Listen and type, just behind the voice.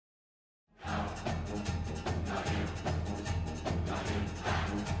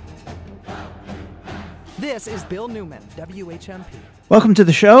This is Bill Newman, WHMP. Welcome to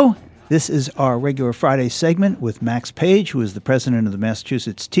the show. This is our regular Friday segment with Max Page, who is the president of the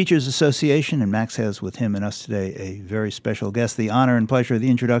Massachusetts Teachers Association, and Max has with him and us today a very special guest. The honor and pleasure of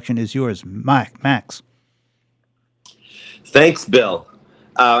the introduction is yours, Max. Thanks, Bill.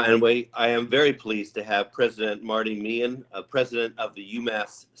 I am very pleased to have President Marty Meehan, president of the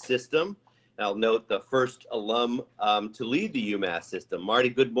UMass system. And I'll note the first alum to lead the UMass system. Marty,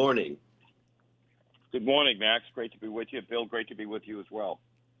 good morning. Good morning, Max. Great to be with you. Bill, great to be with you as well.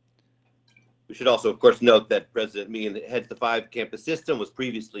 We should also, of course, note that President Meehan heads the 5-campus system, was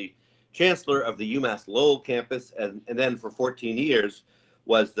previously chancellor of the UMass Lowell campus, and then for 14 years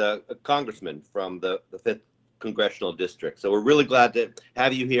was the congressman from the 5th Congressional District. So we're really glad to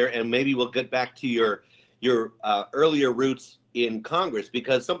have you here, and maybe we'll get back to your earlier roots in Congress,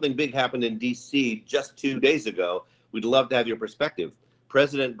 because something big happened in D.C. just 2 days ago. We'd love to have your perspective.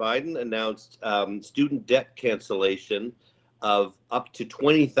 President Biden announced student debt cancellation of up to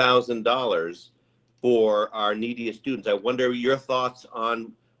 $20,000 for our neediest students. I wonder your thoughts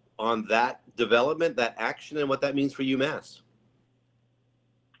on that development, that action, and what that means for UMass.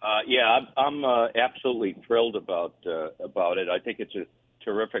 I'm absolutely thrilled about it. I think it's a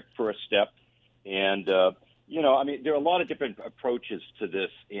terrific first step, and there are a lot of different approaches to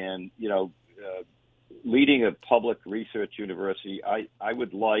this, and leading a public research university, I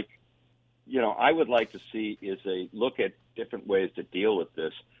would like to see is a look at different ways to deal with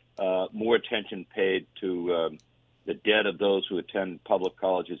this. More attention paid to the debt of those who attend public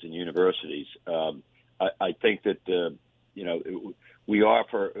colleges and universities. I think that we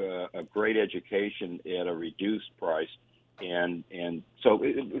offer a great education at a reduced price, and so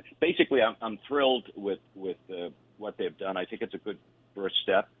basically, I'm thrilled with what they've done. I think it's a good first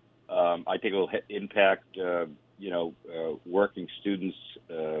step. I think it will impact working students,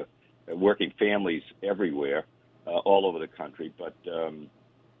 working families everywhere, all over the country.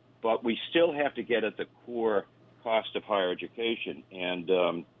 But we still have to get at the core cost of higher education,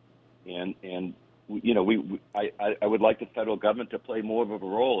 I would like the federal government to play more of a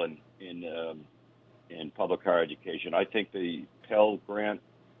role in public higher education. I think the Pell Grant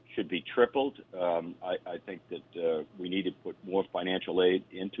should be tripled. I think that we need to put more financial aid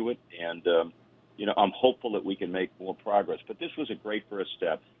into it, and I'm hopeful that we can make more progress. But this was a great first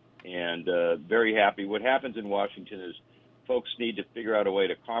step, and very happy. What happens in Washington is folks need to figure out a way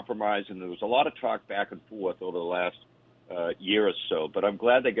to compromise, and there was a lot of talk back and forth over the last year or so. But I'm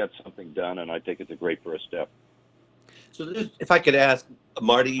glad they got something done, and I think it's a great first step. So if I could ask,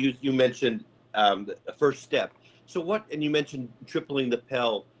 Marty, you mentioned the first step. So and you mentioned tripling the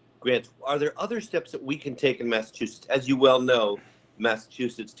Pell Grants. Are there other steps that we can take in Massachusetts? As you well know,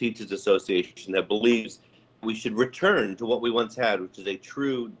 Massachusetts Teachers Association that believes we should return to what we once had, which is a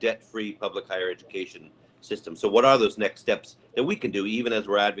true debt-free public higher education system. So what are those next steps that we can do, even as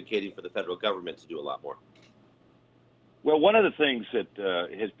we're advocating for the federal government to do a lot more? Well, one of the things that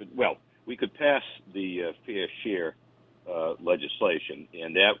has been, we could pass the fair share legislation,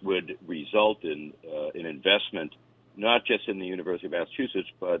 and that would result in an investment not just in the University of Massachusetts,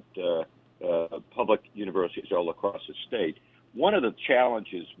 but public universities all across the state. One of the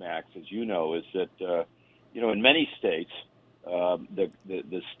challenges, Max, as you know, is that in many states,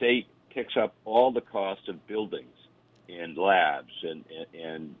 the state picks up all the cost of buildings and labs,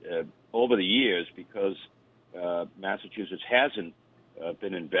 and over the years, because Massachusetts hasn't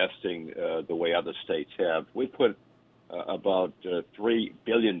been investing the way other states have, we put about $3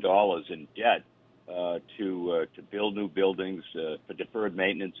 billion in debt to build new buildings, for deferred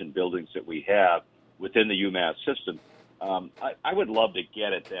maintenance in buildings that we have within the UMass system. I would love to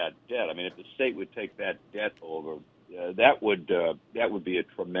get at that debt. I mean, if the state would take that debt over, that would be a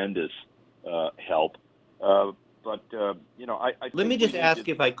tremendous help. Let me just ask,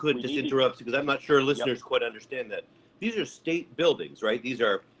 if I could just interrupt, because I'm not sure listeners quite understand that. These are state buildings, right? These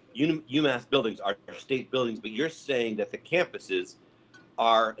are UMass buildings, are state buildings, but you're saying that the campuses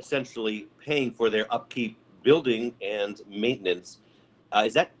are essentially paying for their upkeep, building, and maintenance.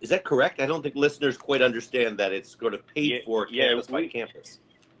 Is that correct? I don't think listeners quite understand that it's sort of paid for campus by campus.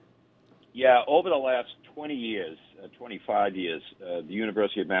 Yeah, over the last 20 years, 25 years, the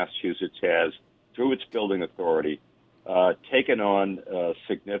University of Massachusetts has, through its building authority, taken on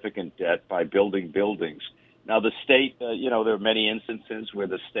significant debt by building buildings. Now, the state, there are many instances where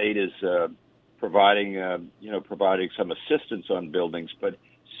the state is providing some assistance on buildings, but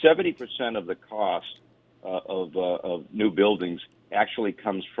 70% of the cost of new buildings actually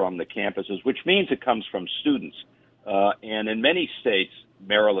comes from the campuses, which means it comes from students. And in many states,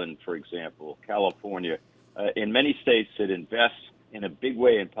 Maryland, for example, California, in many states that invest in a big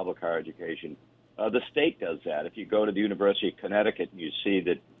way in public higher education, The state does that. If you go to the University of Connecticut and you see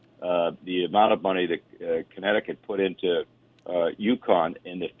that the amount of money that Connecticut put into UConn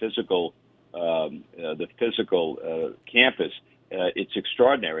and the physical campus, it's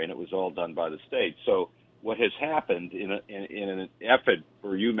extraordinary, and it was all done by the state. So what has happened in an effort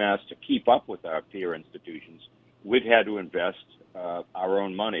for UMass to keep up with our peer institutions, we've had to invest our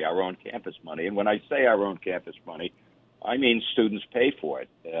own money, our own campus money. And when I say our own campus money, I mean students pay for it.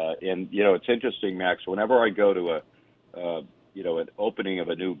 And it's interesting, Max. Whenever I go to an opening of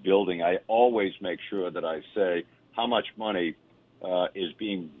a new building, I always make sure that I say how much money is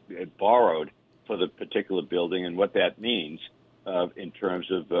being borrowed for the particular building and what that means in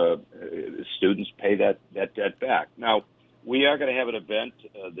terms of students pay that debt back. Now, we are going to have an event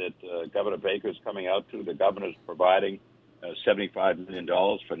that Governor Baker is coming out to. The governor is providing $75 million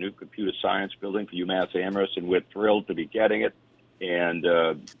for a new computer science building for UMass Amherst, and we're thrilled to be getting it. And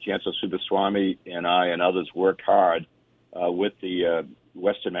Chancellor Subaswamy and I and others worked hard with the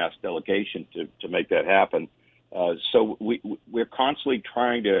Western Mass delegation to make that happen. So we're constantly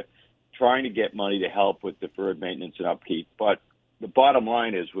trying to get money to help with deferred maintenance and upkeep. But the bottom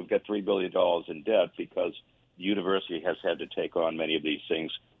line is we've got $3 billion in debt because the university has had to take on many of these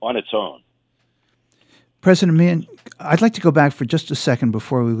things on its own. President Meehan, I'd like to go back for just a second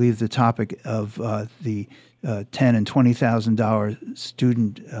before we leave the topic of the $10,000 and $20,000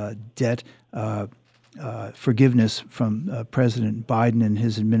 student debt forgiveness from President Biden and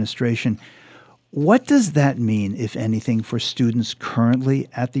his administration. What does that mean, if anything, for students currently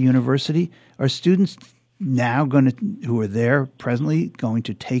at the university? Are students now who are there presently going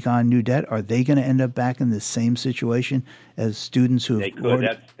to take on new debt? Are they going to end up back in the same situation as students who have? They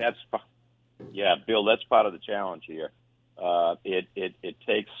could. Yeah, Bill, that's part of the challenge here. It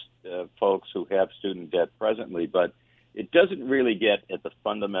takes folks who have student debt presently, but it doesn't really get at the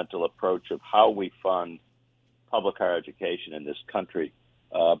fundamental approach of how we fund public higher education in this country.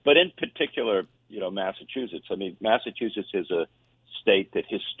 But in particular, Massachusetts. I mean, Massachusetts is a state that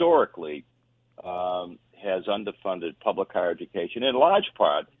historically has underfunded public higher education, in large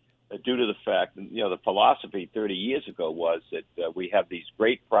part due to the fact that, the philosophy 30 years ago was that we have these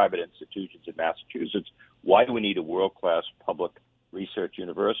great private institutions in Massachusetts. Why do we need a world-class public research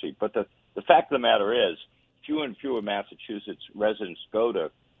university? But the fact of the matter is, fewer and fewer Massachusetts residents go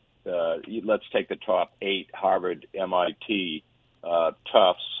to, let's take the top 8, Harvard, MIT,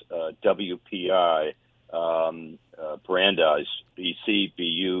 Tufts, WPI, Brandeis, BC,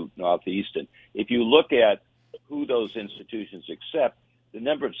 BU, Northeastern. If you look at who those institutions accept, the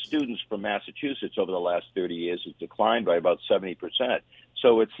number of students from Massachusetts over the last 30 years has declined by about 70%.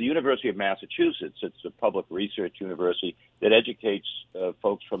 So it's the University of Massachusetts, it's the public research university that educates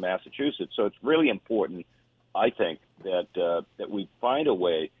folks from Massachusetts. So it's really important, I think, that we find a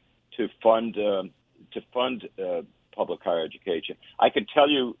way to fund public higher education. I can tell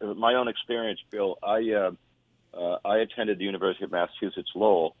you my own experience, Bill. I attended the University of Massachusetts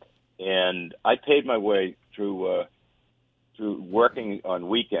Lowell, and I paid my way through working on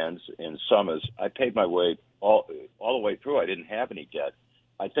weekends and summers. I paid my way all the way through. I didn't have any debt.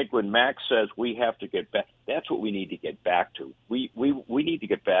 I think when Max says we have to get back, that's what we need to get back to. We need to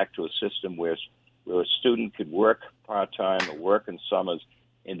get back to a system where a student could work part-time or work in summers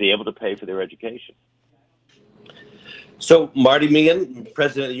and be able to pay for their education. So, Marty Meehan,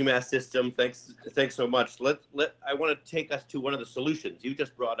 president of the UMass system, thanks so much. I want to take us to one of the solutions you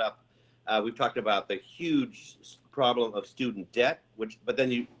just brought up. We've talked about the huge problem of student debt, which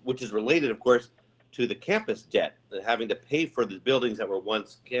is related, of course, to the campus debt, having to pay for the buildings that were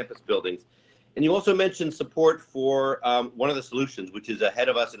once campus buildings. And you also mentioned support for one of the solutions, which is ahead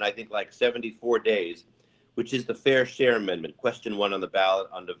of us in, I think, like 74 days, which is the Fair Share Amendment, question 1 on the ballot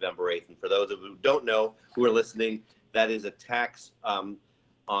on November 8th. And for those of you who don't know, who are listening, that is a tax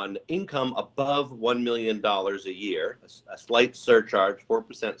on income above $1 million a year, a slight surcharge,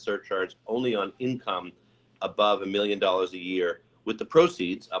 4% surcharge, only on income above $1 million a year, with the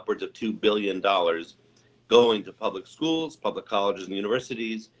proceeds, upwards of $2 billion, going to public schools, public colleges and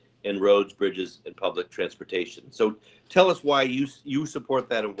universities, and roads, bridges, and public transportation. So tell us why you support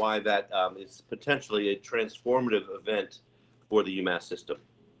that and why that is potentially a transformative event for the UMass system.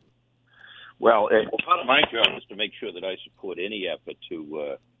 Well, part of my job is to make sure that I support any effort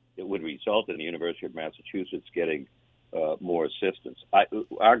that would result in the University of Massachusetts getting more assistance.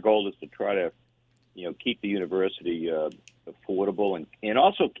 Our goal is to try to, keep the university affordable and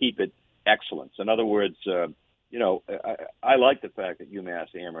also keep it excellence. In other words, I like the fact that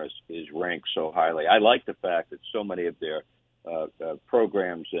UMass Amherst is ranked so highly. I like the fact that so many of their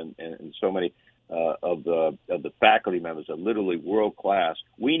programs and so many of the faculty members are literally world class.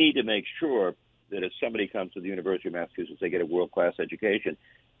 We need to make sure that if somebody comes to the University of Massachusetts, they get a world-class education.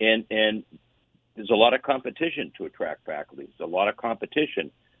 And there's a lot of competition to attract faculty. There's a lot of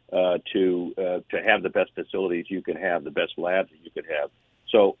competition to have the best facilities you can have, the best labs that you could have.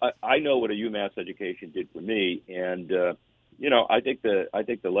 So I know what a UMass education did for me, and I think the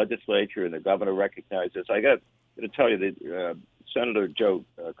legislature and the governor recognize this. I got to tell you that Senator Joe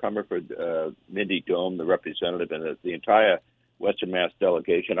Comerford, Mindy Dome, the representative, and the entire Western Mass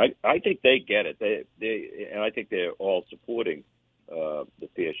delegation, I think they get it. And I think they're all supporting the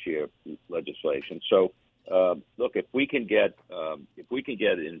fair share legislation. So look, if we can get an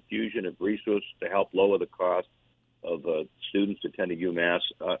infusion of resources to help lower the cost of students attending UMass,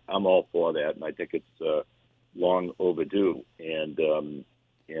 I'm all for that, and I think it's long overdue. And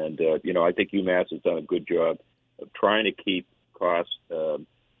I think UMass has done a good job of trying to keep costs.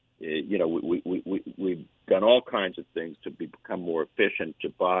 We've done all kinds of things to become more efficient, to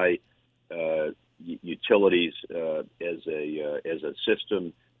buy utilities as a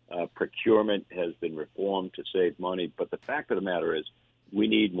system. Procurement has been reformed to save money, but the fact of the matter is we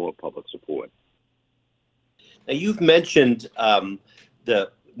need more public support. Now, you've mentioned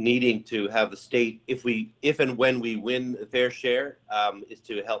the needing to have the state, if and when we win the fair share, is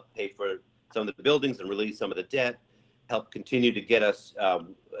to help pay for some of the buildings and release some of the debt, help continue to get us a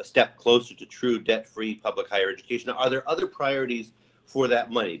step closer to true debt-free public higher education. Are there other priorities for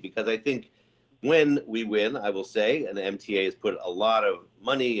that money? Because I think when we win, I will say, and the MTA has put a lot of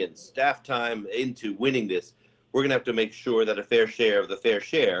money and staff time into winning this, we're going to have to make sure that a fair share of the fair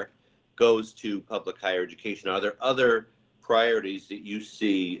share goes to public higher education. Are there other priorities that you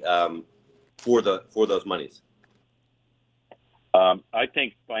see for those monies? I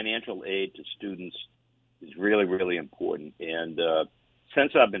think financial aid to students is really, really important. And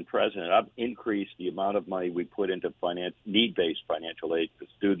since I've been president, I've increased the amount of money we put into need-based financial aid for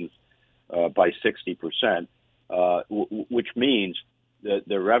students by 60%, which means that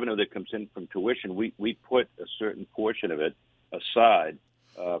the revenue that comes in from tuition, we put a certain portion of it aside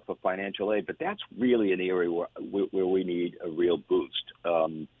for financial aid. But that's really an area where we need a real boost.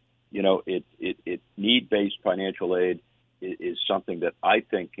 Need-based financial aid is something that I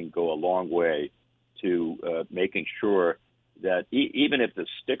think can go a long way to making sure that even if the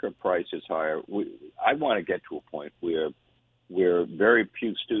sticker price is higher, I want to get to a point where very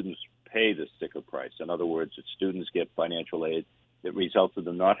few students pay the sticker price. In other words, that students get financial aid that results in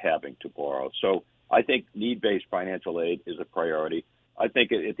them not having to borrow. So I think need-based financial aid is a priority. I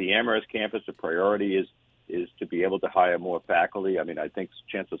think at the Amherst campus, the priority is to be able to hire more faculty. I mean, I think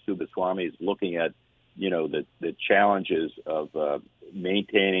Chancellor Subaswamy is looking at, the challenges of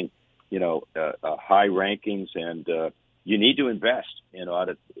maintaining, high rankings, and you need to invest in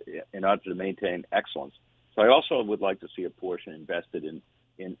order to maintain excellence. So I also would like to see a portion invested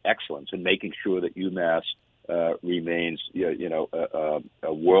in excellence and making sure that UMass remains,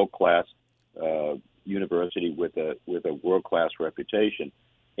 a world-class university with a world-class reputation.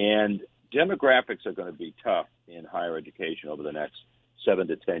 And demographics are going to be tough in higher education over the next 7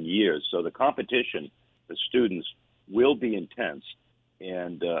 to 10 years. So the competition for students will be intense.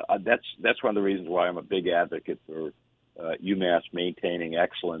 And that's one of the reasons why I'm a big advocate for UMass maintaining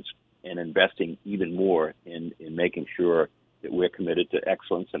excellence and investing even more in making sure that we're committed to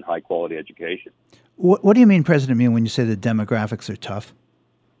excellence and high-quality education. What do you mean, President Meehan, when you say the demographics are tough?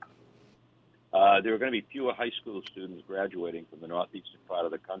 There are going to be fewer high school students graduating from the northeastern part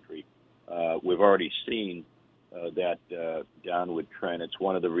of the country. We've already seen that downward trend. It's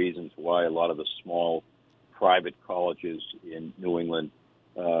one of the reasons why a lot of the small private colleges in New England,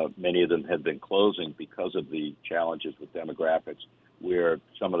 many of them have been closing because of the challenges with demographics, where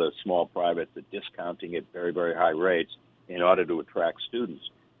some of the small privates are discounting at very, very high rates in order to attract students.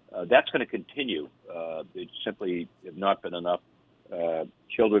 That's going to continue. There simply have not been enough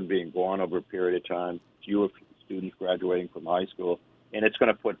children being born over a period of time, fewer students graduating from high school, and it's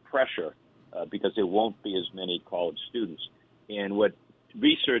going to put pressure because there won't be as many college students. And what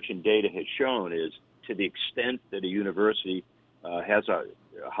research and data has shown is, to the extent that a university has a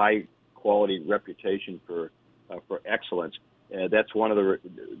high quality reputation for excellence, that's one of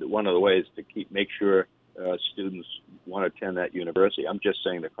the ways to make sure students want to attend that university. I'm just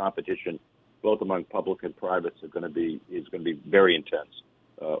saying the competition, both among public and privates, is going to be very intense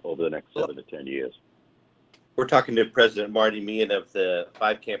over the next 7 to 10 years. We're talking to President Marty Meehan of the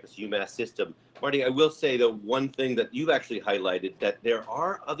 5-campus UMass system. Marty, I will say the one thing that you've actually highlighted, that there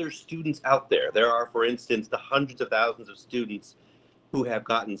are other students out there. There are, for instance, the hundreds of thousands of students who have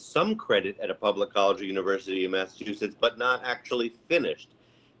gotten some credit at a public college or university in Massachusetts, but not actually finished.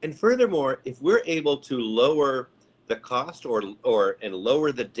 And furthermore, if we're able to lower the cost and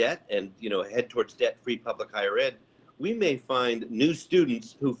lower the debt and head towards debt-free public higher ed, we may find new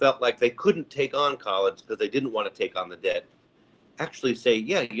students who felt like they couldn't take on college because they didn't want to take on the debt actually say,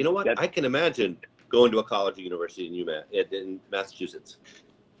 yeah, you know what, I can imagine going to a college or university in Massachusetts.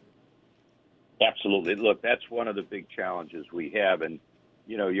 Absolutely. Look, that's one of the big challenges we have. And,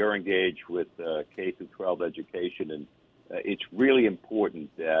 you're engaged with K through 12 education, and it's really important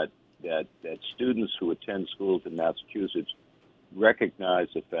that students who attend schools in Massachusetts recognize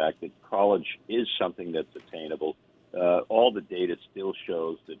the fact that college is something that's attainable. All the data still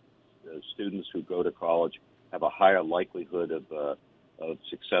shows that students who go to college have a higher likelihood of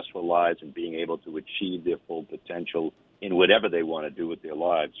successful lives and being able to achieve their full potential in whatever they want to do with their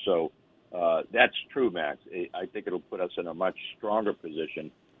lives. So that's true, Max. I think it'll put us in a much stronger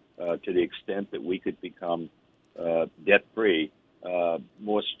position to the extent that we could become debt-free.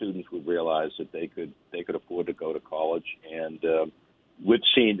 More students would realize that they could afford to go to college, and we've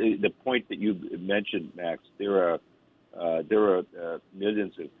seen the point that you mentioned, Max. There are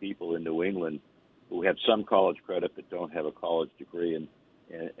millions of people in New England who have some college credit but don't have a college degree,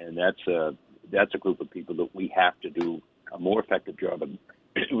 and that's a group of people that we have to do a more effective job of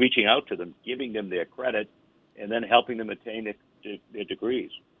reaching out to them, giving them their credit, and then helping them attain their degrees.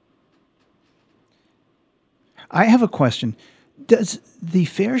 I have a question. Does the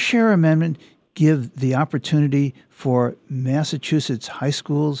Fair Share Amendment give the opportunity for Massachusetts high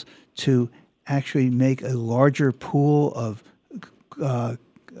schools to actually make a larger pool of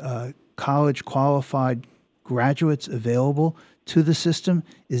college qualified graduates available to the system?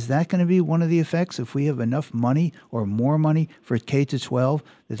 Is that going to be one of the effects if we have enough money or more money for K to 12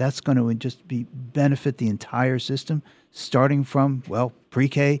 that's going to just benefit the entire system, starting from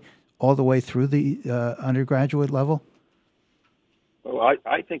pre-K all the way through the undergraduate level? Well,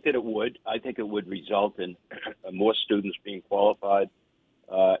 I think that it would. I think it would result in more students being qualified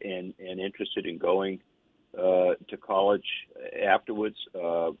and interested in going to college afterwards.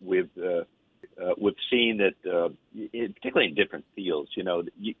 We've seen that, particularly in different fields,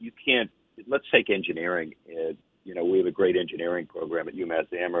 you can't. Let's take engineering. We have a great engineering program at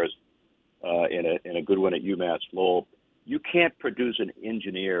UMass Amherst and a good one at UMass Lowell. You can't produce an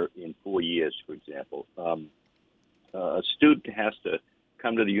engineer in 4 years, for example. A student has to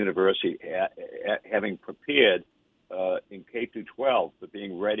come to the university having prepared in K through 12 for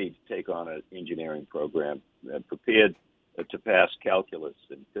being ready to take on an engineering program, prepared to pass calculus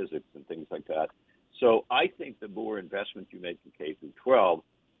and physics and things like that. So I think the more investment you make in K through 12,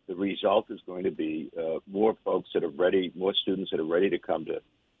 the result is going to be more folks that are ready, more students that are ready to come to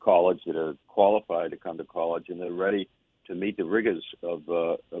college, that are qualified to come to college, and they're ready to meet the rigors of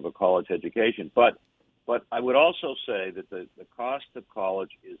a college education. But I would also say that the cost of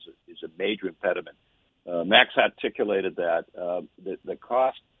college is a major impediment. Max articulated that the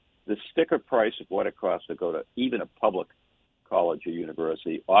cost, the sticker price of what it costs to go to even a public college or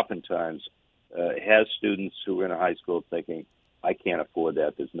university, oftentimes has students who are in a high school thinking, I can't afford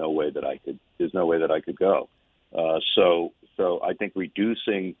that. There's no way that I could go. So I think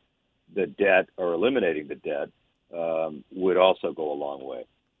reducing the debt or eliminating the debt would also go a long way.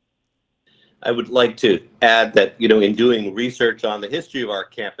 I would like to add that, in doing research on the history of our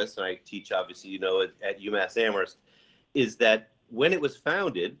campus, and I teach, obviously, at UMass Amherst, is that when it was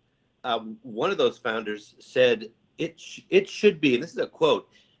founded, one of those founders said it should be, and this is a quote,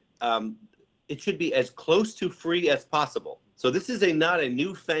 it should be as close to free as possible. So this is not a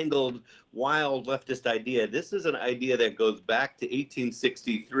newfangled, wild leftist idea. This is an idea that goes back to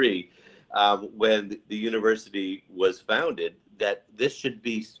 1863 when the university was founded, that this should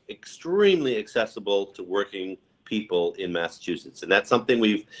be extremely accessible to working people in Massachusetts. And that's something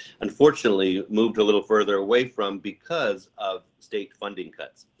we've unfortunately moved a little further away from because of state funding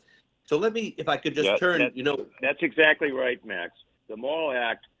cuts. So let me, if I could just turn, That's exactly right, Max. The Mall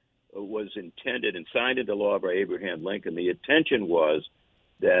Act was intended and signed into law by Abraham Lincoln. The intention was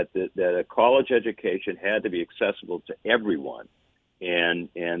that a college education had to be accessible to everyone, and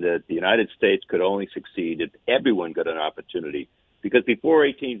that the United States could only succeed if everyone got an opportunity. Because before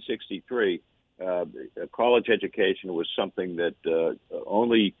 1863, a college education was something that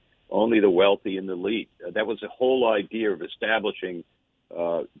only the wealthy and the elite. That was the whole idea of establishing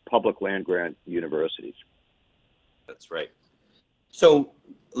public land-grant universities. That's right. So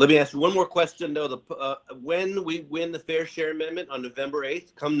let me ask you one more question, though. When we win the Fair Share Amendment on November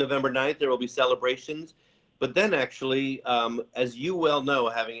 8th, come November 9th, there will be celebrations. But then actually, as you well know,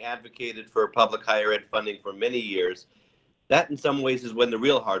 having advocated for public higher ed funding for many years, that in some ways is when the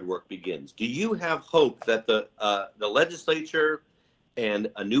real hard work begins. Do you have hope that the legislature and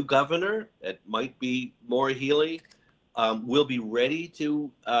a new governor, it might be Maura Healey, will be ready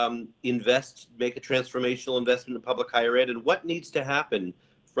to invest, make a transformational investment in public higher ed? And what needs to happen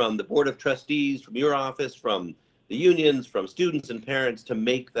from the Board of Trustees, from your office, from the unions, from students and parents to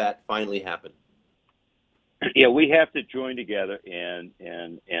make that finally happen? Yeah, we have to join together and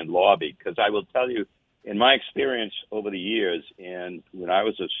lobby, because I will tell you, in my experience over the years, and when I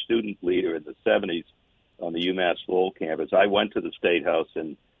was a student leader in the 70s on the UMass Lowell campus, I went to the State House,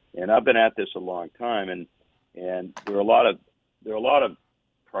 and I've been at this a long time, and there are a lot of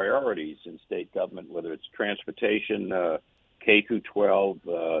priorities in state government, whether it's transportation, K through 12,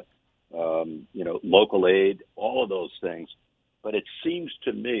 local aid, all of those things. But it seems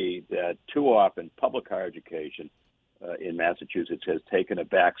to me that too often public higher education in Massachusetts has taken a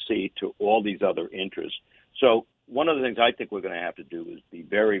back seat to all these other interests. So one of the things I think we're going to have to do is be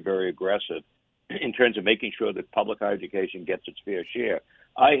very, very aggressive in terms of making sure that public higher education gets its fair share.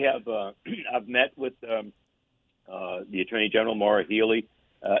 I've met with the Attorney General, Maura Healey,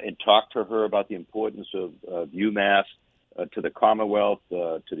 and talked to her about the importance of UMass to the Commonwealth,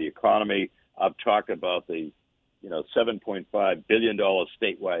 to the economy. I've talked about the $7.5 billion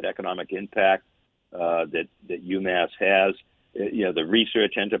statewide economic impact that UMass has. The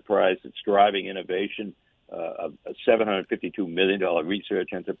research enterprise that's driving innovation, a $752 million research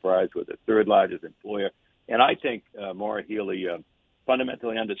enterprise with the third largest employer. And I think Maura Healey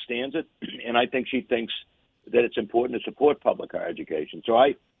fundamentally understands it, and I think she thinks that it's important to support public higher education. So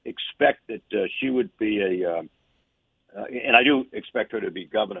I expect that she would be and I do expect her to be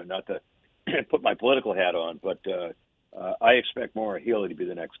governor, not to put my political hat on, but I expect Maura Healey to be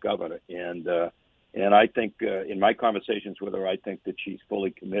the next governor. And I think in my conversations with her, I think that she's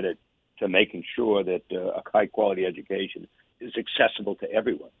fully committed to making sure that a high-quality education is accessible to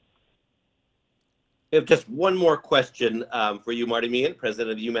everyone. We have just one more question for you, Marty Meehan,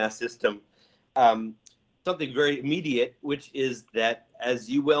 president of the UMass System. Something very immediate, which is that, as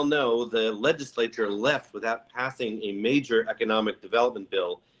you well know, the legislature left without passing a major economic development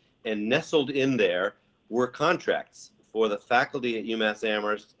bill, and nestled in there were contracts for the faculty at UMass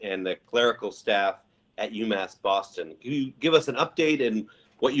Amherst and the clerical staff at UMass Boston. Can you give us an update and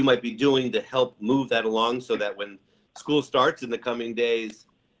what you might be doing to help move that along so that when school starts in the coming days,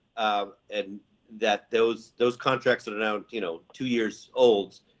 and that those contracts that are now 2 years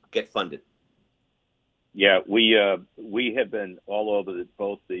old get funded? Yeah, we have been all over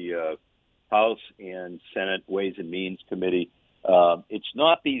both the House and Senate Ways and Means Committee. It's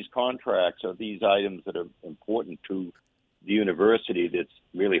not these contracts or these items that are important to the university that's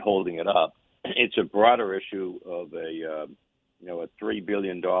really holding it up. It's a broader issue of a $3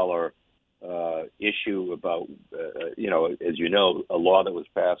 billion issue about as you know, a law that was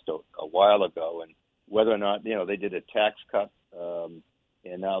passed a while ago, and whether or not they did a tax cut.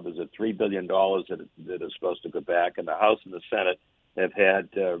 And now there's a $3 billion that is supposed to go back, and the House and the Senate have had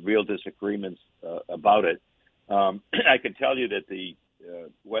real disagreements about it. I can tell you that the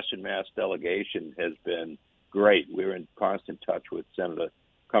Western Mass delegation has been great. We're in constant touch with Senator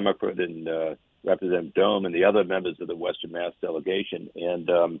Comerford and Representative Dome and the other members of the Western Mass delegation,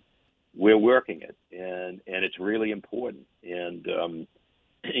 and we're working it, and it's really important. And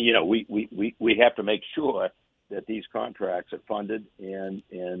we have to make sure that these contracts are funded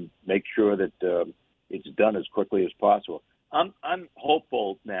and make sure that it's done as quickly as possible. I'm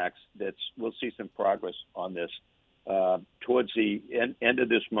hopeful, Max, that we'll see some progress on this towards the end of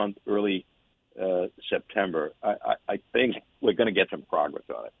this month, early September. I think we're going to get some progress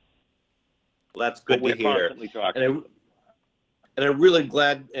on it. Well, that's good to hear. Constantly talking. And I'm really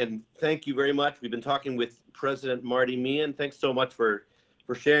glad, and thank you very much. We've been talking with President Marty Meehan. Thanks so much for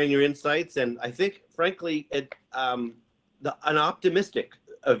sharing your insights. And I think, frankly, an optimistic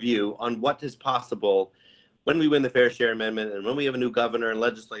view on what is possible when we win the Fair Share Amendment and when we have a new governor and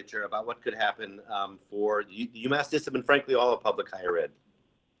legislature about what could happen for the UMass system and, frankly, all of public higher ed.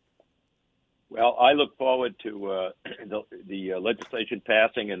 Well, I look forward to the legislation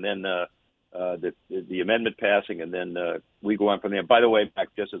passing and then the amendment passing, and then we go on from there. By the way,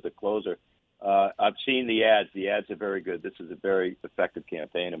 Mac, just as a closer, I've seen the ads. The ads are very good. This is a very effective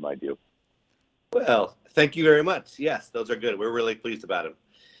campaign, in my view. Well, thank you very much. Yes, those are good. We're really pleased about them.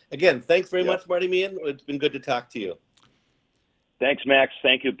 Again, thanks very much, Marty Meehan. It's been good to talk to you. Thanks, Max.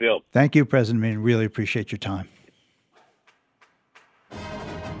 Thank you, Bill. Thank you, President Meehan. Really appreciate your time.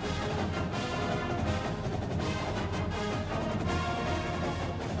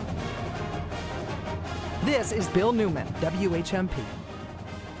 This is Bill Newman, WHMP.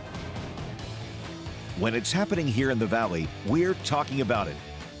 When it's happening here in the Valley, we're talking about it.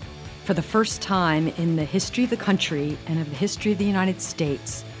 For the first time in the history of the country and of the history of the United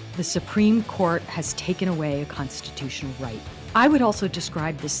States, The Supreme Court has taken away a constitutional right. I would also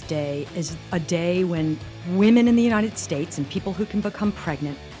describe this day as a day when women in the United States and people who can become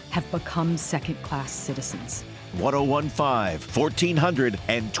pregnant have become second-class citizens. 1015, 1400,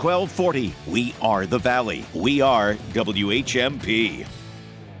 and 1240. We are the Valley. We are WHMP.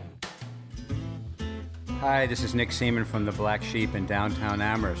 Hi, this is Nick Seaman from the Black Sheep in downtown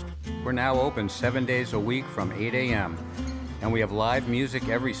Amherst. We're now open 7 days a week from 8 a.m., and we have live music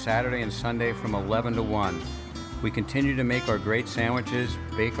every Saturday and Sunday from 11 to 1. We continue to make our great sandwiches,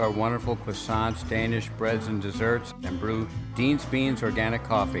 bake our wonderful croissants, Danish breads and desserts, and brew Dean's Beans organic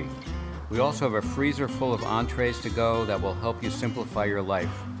coffee. We also have a freezer full of entrees to go that will help you simplify your life.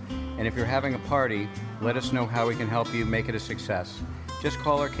 And if you're having a party, let us know how we can help you make it a success. Just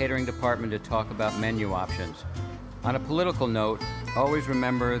call our catering department to talk about menu options. On a political note, always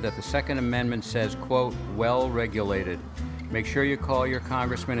remember that the Second Amendment says, quote, well regulated. Make sure you call your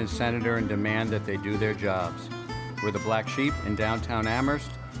congressman and senator and demand that they do their jobs. We're the Black Sheep in downtown Amherst,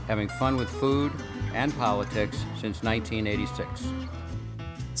 having fun with food and politics since 1986.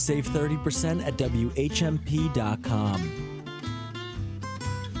 Save 30% at WHMP.com.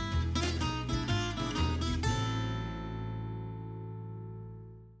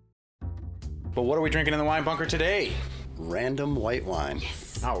 But what are we drinking in the wine bunker today? Random white wine.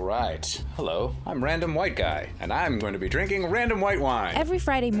 Yes. All right. Hello, I'm Random White Guy, and I'm going to be drinking Random White Wine. Every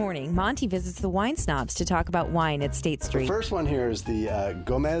Friday morning, Monty visits the wine snobs to talk about wine at State Street. The first one here is the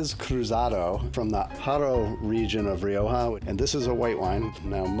Gomez Cruzado from the Haro region of Rioja, and this is a white wine.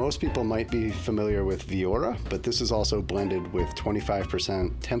 Now, most people might be familiar with Viura, but this is also blended with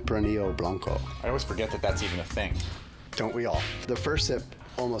 25% Tempranillo Blanco. I always forget that that's even a thing. Don't we all? The first sip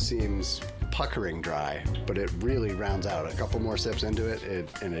almost seems puckering dry, but it really rounds out. A couple more sips into it,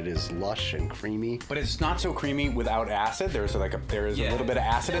 and it is lush and creamy. But it's not so creamy without acid. There is a little bit of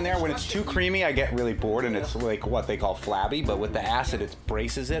acid in there. When it's too creamy, I get really bored, and it's like what they call flabby. But with the acid, it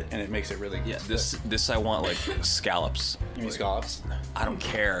braces it, and it makes it really good. Yeah, this I want like scallops. You mean scallops? I don't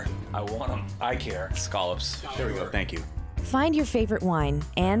care. I want them. I care. Scallops. There we go. Thank you. Find your favorite wine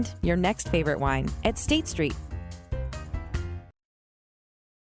and your next favorite wine at State Street.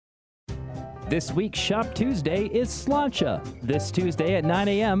 This week's Shop Tuesday is Sláinte. This Tuesday at 9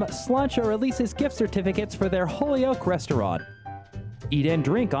 a.m., Sláinte releases gift certificates for their Holyoke restaurant. Eat and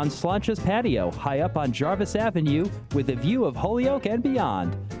drink on Sláinte's patio, high up on Jarvis Avenue, with a view of Holyoke and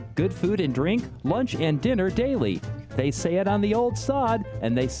beyond. Good food and drink, lunch and dinner daily. They say it on the old sod,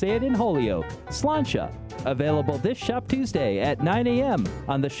 and they say it in Holyoke. Sláinte. Available this Shop Tuesday at 9 a.m.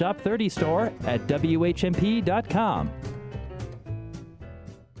 on the Shop 30 store at WHMP.com.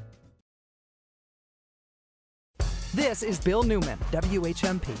 This is Bill Newman,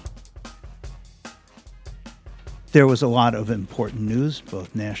 WHMP. There was a lot of important news,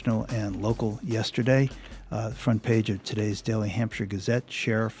 both national and local, yesterday. Front page of today's Daily Hampshire Gazette,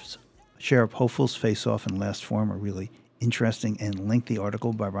 Sheriff hopefuls face off in last form, a really interesting and lengthy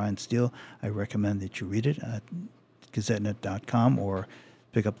article by Brian Steele. I recommend that you read it at gazettenet.com or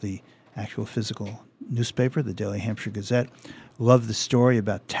pick up the actual physical newspaper, the Daily Hampshire Gazette. Love the story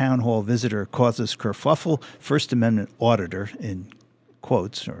about town hall visitor causes kerfuffle. First Amendment auditor, in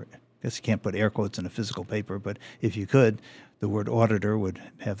quotes, or I guess you can't put air quotes in a physical paper, but if you could, the word auditor would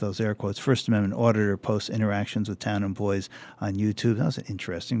have those air quotes. First Amendment auditor posts interactions with town employees on YouTube. That was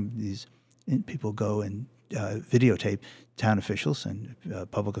interesting. These people go and videotape town officials and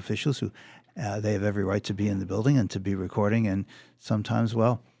public officials who they have every right to be in the building and to be recording. And sometimes,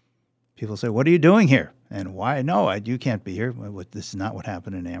 well, people say, "What are you doing here?" And why? No, you can't be here. Well, this is not what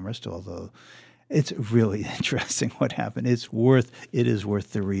happened in Amherst, although it's really interesting what happened. It is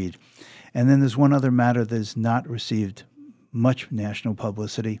worth the read. And then there's one other matter that has not received much national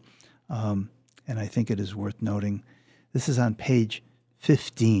publicity, and I think it is worth noting. This is on page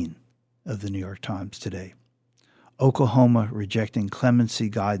 15 of the New York Times today. Oklahoma rejecting clemency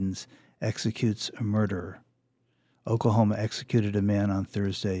guidance executes a murderer. Oklahoma executed a man on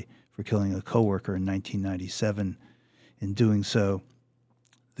Thursday for killing a coworker in 1997. In doing so,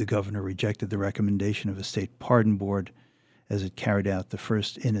 the governor rejected the recommendation of a state pardon board as it carried out the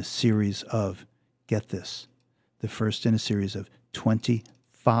first in a series of, get this, the first in a series of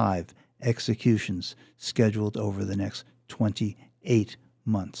 25 executions scheduled over the next 28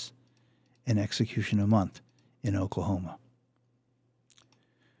 months. An execution a month in Oklahoma.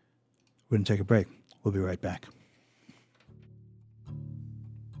 We're going to take a break. We'll be right back.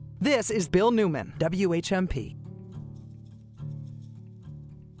 This is Bill Newman, WHMP.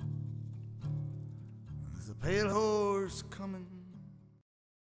 There's a pale horse coming.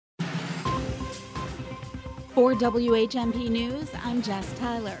 For WHMP News, I'm Jess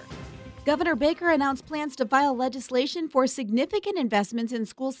Tyler. Governor Baker announced plans to file legislation for significant investments in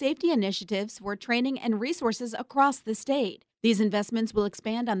school safety initiatives for training and resources across the state. These investments will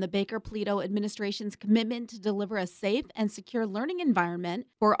expand on the Baker-Polito administration's commitment to deliver a safe and secure learning environment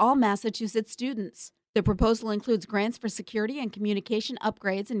for all Massachusetts students. The proposal includes grants for security and communication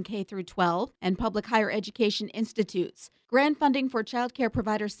upgrades in K-12 and public higher education institutes, grant funding for child care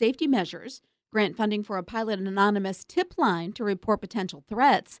provider safety measures, grant funding for a pilot anonymous tip line to report potential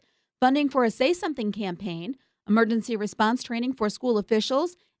threats, funding for a Say Something campaign, emergency response training for school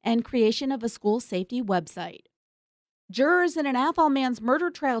officials, and creation of a school safety website. Jurors in an Athol man's murder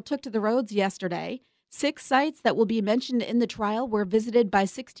trial took to the roads yesterday. 6 sites that will be mentioned in the trial were visited by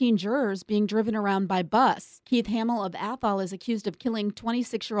 16 jurors being driven around by bus. Keith Hamill of Athol is accused of killing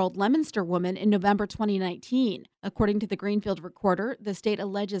 26-year-old Leominster woman in November 2019. According to the Greenfield Recorder, the state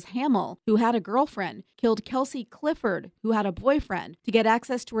alleges Hamill, who had a girlfriend, killed Kelsey Clifford, who had a boyfriend, to get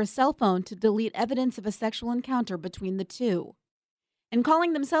access to her cell phone to delete evidence of a sexual encounter between the two. And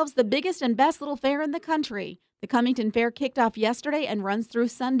calling themselves the biggest and best little fair in the country, the Cummington Fair kicked off yesterday and runs through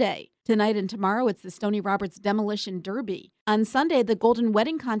Sunday. Tonight and tomorrow, it's the Stony Roberts Demolition Derby. On Sunday, the Golden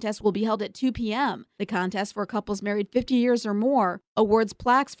Wedding Contest will be held at 2 p.m. The contest for couples married 50 years or more awards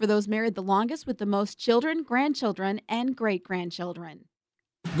plaques for those married the longest with the most children, grandchildren, and great-grandchildren.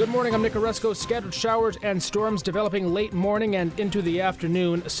 Good morning, I'm Nick Oresco. Scattered showers and storms developing late morning and into the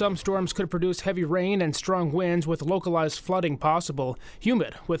afternoon. Some storms could produce heavy rain and strong winds with localized flooding possible.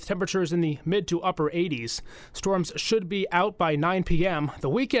 Humid with temperatures in the mid to upper 80s. Storms should be out by 9 p.m. The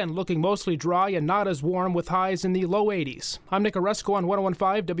weekend looking mostly dry and not as warm with highs in the low 80s. I'm Nick Oresco on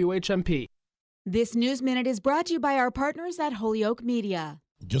 101.5 WHMP. This News Minute is brought to you by our partners at Holyoke Media.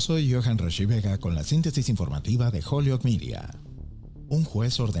 Yo soy Johan Rashi Vega con la síntesis informativa de Holyoke Media. Un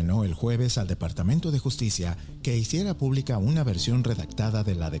juez ordenó el jueves al Departamento de Justicia que hiciera pública una versión redactada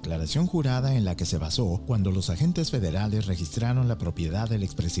de la declaración jurada en la que se basó cuando los agentes federales registraron la propiedad del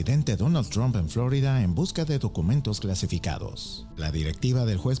expresidente Donald Trump en Florida en busca de documentos clasificados. La directiva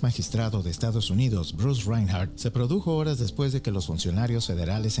del juez magistrado de Estados Unidos, Bruce Reinhart, se produjo horas después de que los funcionarios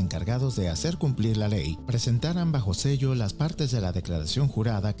federales encargados de hacer cumplir la ley presentaran bajo sello las partes de la declaración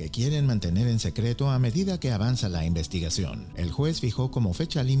jurada que quieren mantener en secreto a medida que avanza la investigación. El juez fijó como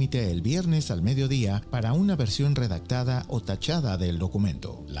fecha límite el viernes al mediodía para una versión redactada o tachada del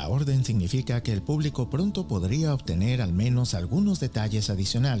documento. La orden significa que el público pronto podría obtener al menos algunos detalles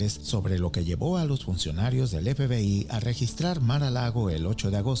adicionales sobre lo que llevó a los funcionarios del FBI a registrar Mar-a-Lago el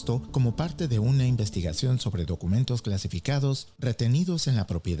 8 de agosto como parte de una investigación sobre documentos clasificados retenidos en la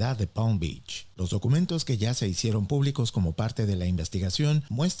propiedad de Palm Beach. Los documentos que ya se hicieron públicos como parte de la investigación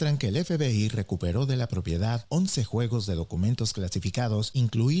muestran que el FBI recuperó de la propiedad 11 juegos de documentos clasificados,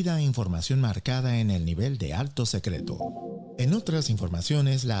 incluida información marcada en el nivel de alto secreto. En otras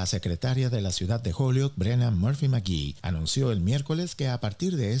informaciones, la secretaria de la ciudad de Holyoke, Brenna Murphy McGee, anunció el miércoles que a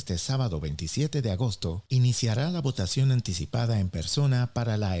partir de este sábado 27 de agosto iniciará la votación anticipada en persona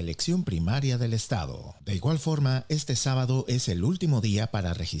para la elección primaria del estado. De igual forma, este sábado es el último día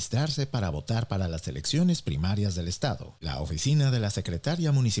para registrarse para votar para las elecciones primarias del estado. La oficina de la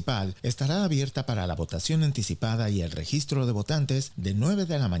secretaria municipal estará abierta para la votación anticipada y el registro de votantes de 9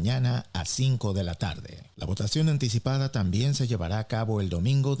 de la mañana a 5 de la tarde. La votación anticipada también se llevará a cabo el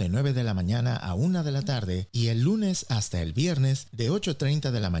domingo de 9 de la mañana a 1 de la tarde y el lunes hasta el viernes de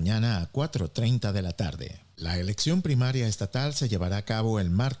 8:30 de la mañana a 4:30 de la tarde. La elección primaria estatal se llevará a cabo el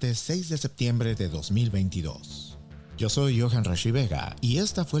martes 6 de septiembre de 2022. Yo soy Johan Rashi Vega y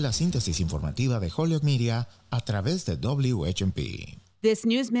esta fue la síntesis informativa de Holyoke Media a través de WHMP. This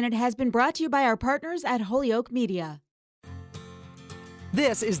News Minute has been brought to you by our partners at Holyoke Media.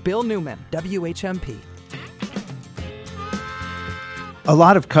 This is Bill Newman, WHMP. A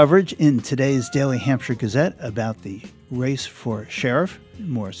lot of coverage in today's Daily Hampshire Gazette about the race for sheriff,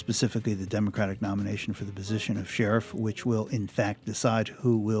 more specifically the Democratic nomination for the position of sheriff, which will in fact decide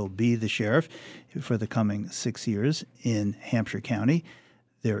who will be the sheriff for the coming 6 years in Hampshire County.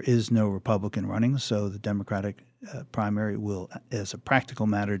 There is no Republican running, so the Democratic primary will, as a practical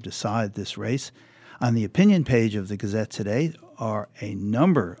matter, decide this race. On the opinion page of the Gazette today are a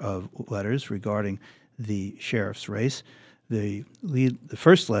number of letters regarding the sheriff's race. The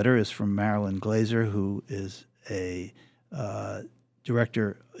first letter is from Marilyn Glazer, who is a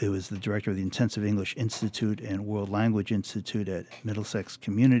director. It was the director of the Intensive English Institute and World Language Institute at Middlesex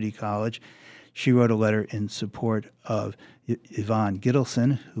Community College. She wrote a letter in support of Yvonne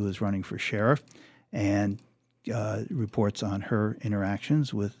Gittleson, who is running for sheriff, and reports on her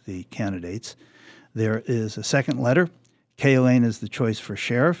interactions with the candidates. There is a second letter. Kay Elaine is the choice for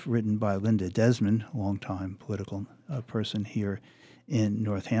sheriff, written by Linda Desmond, a longtime political person here in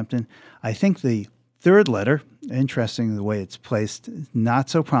Northampton. I think the third letter, interesting the way it's placed, not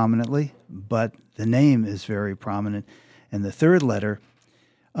so prominently, but the name is very prominent. And the third letter,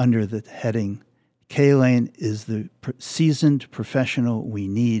 under the heading, Kay Elaine is the seasoned professional we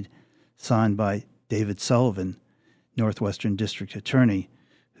need, signed by David Sullivan, Northwestern District Attorney,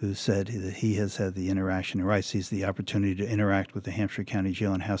 who said that he has had the interaction and right, sees the opportunity to interact with the Hampshire County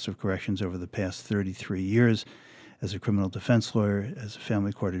Jail and House of Corrections over the past 33 years as a criminal defense lawyer, as a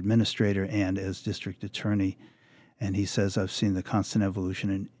family court administrator, and as district attorney. And he says, I've seen the constant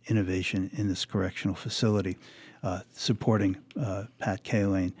evolution and innovation in this correctional facility, supporting Pat Kay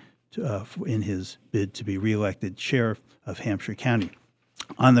Elaine in his bid to be reelected sheriff of Hampshire County.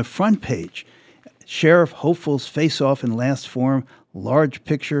 On the front page, Sheriff hopefuls face off in last forum, large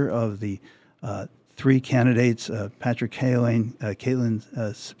picture of the three candidates, Patrick Kay Elaine, Caitlin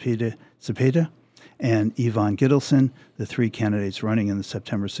Cepeda, and Yvonne Gittleson, the three candidates running in the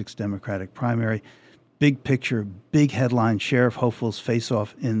September 6th Democratic primary. Big picture, big headline, Sheriff hopefuls face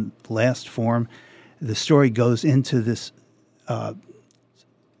off in last forum. The story goes into this, the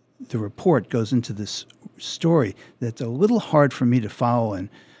report goes into this story that's a little hard for me to follow in,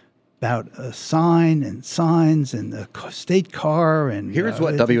 about a sign and signs and a state car. And here's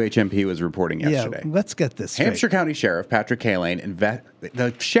what WHMP was reporting yesterday. Yeah, let's get this straight. Hampshire County Sheriff Patrick Kay Elaine,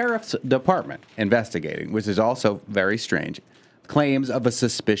 the Sheriff's Department investigating, which is also very strange, claims of a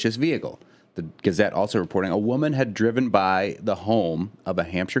suspicious vehicle. The Gazette also reporting a woman had driven by the home of a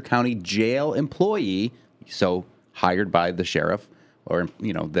Hampshire County jail employee, so hired by the sheriff, or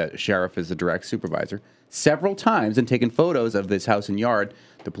the sheriff is the direct supervisor, several times and taken photos of this house and yard.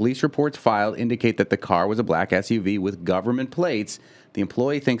 The police reports filed indicate that the car was a black SUV with government plates. The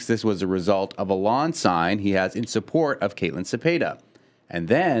employee thinks this was a result of a lawn sign he has in support of Caitlin Cepeda. And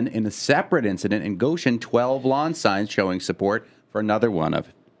then, in a separate incident in Goshen, 12 lawn signs showing support for another one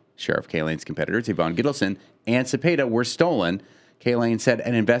of Sheriff Kay Elaine's competitors, Yvonne Gittleson, and Cepeda, were stolen. Kay Elaine said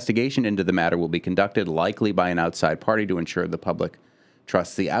an investigation into the matter will be conducted, likely by an outside party, to ensure the public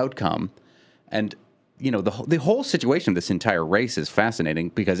trusts the outcome. And the whole situation of this entire race is fascinating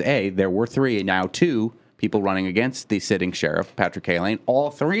because, A, there were three, and now two people running against the sitting sheriff, Patrick Kay Elaine,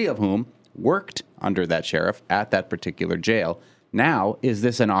 all three of whom worked under that sheriff at that particular jail. Now, is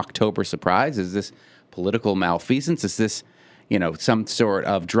this an October surprise? Is this political malfeasance? Is this, some sort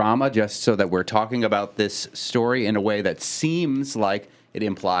of drama just so that we're talking about this story in a way that seems like it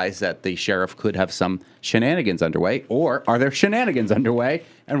implies that the sheriff could have some shenanigans underway? Or are there shenanigans underway?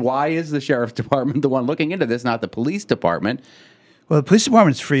 And why is the sheriff's department the one looking into this, not the police department? Well, the police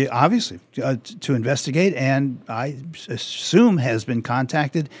department's free, obviously, to investigate, and I assume has been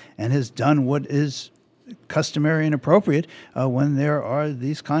contacted and has done what is customary and appropriate when there are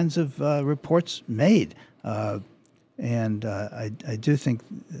these kinds of reports made. And I do think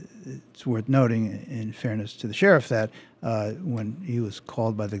it's worth noting, in fairness to the sheriff, that when he was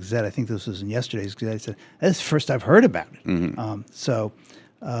called by the Gazette, I think this was in yesterday's Gazette, he said, "That's the first I've heard about it." Mm-hmm.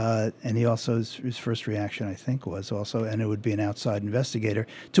 And he also, his first reaction, I think, was also, and it would be an outside investigator,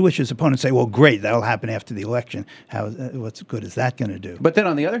 to which his opponents say, well, great, that'll happen after the election. What good is that going to do? But then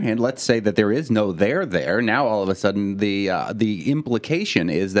on the other hand, let's say that there is no there. Now all of a sudden the implication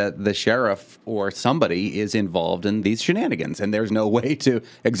is that the sheriff or somebody is involved in these shenanigans, and there's no way to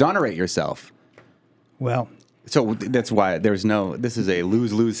exonerate yourself. Well, so that's why this is a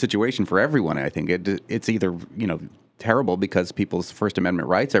lose-lose situation for everyone. I think it's either, terrible because people's First Amendment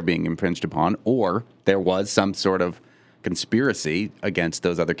rights are being infringed upon, or there was some sort of conspiracy against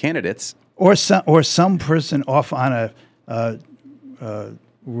those other candidates, or some person off on a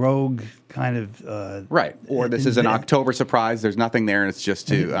rogue kind of right. Or this is an October surprise. There's nothing there, and it's just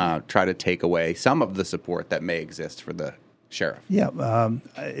to try to take away some of the support that may exist for the sheriff. Yeah,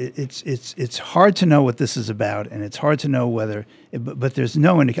 it's hard to know what this is about, and it's hard to know whether. But there's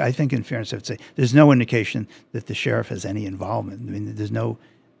no indication. I think, in fairness, I would say there's no indication that the sheriff has any involvement. I mean, there's no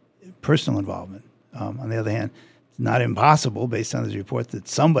personal involvement. On the other hand, it's not impossible, based on this report, that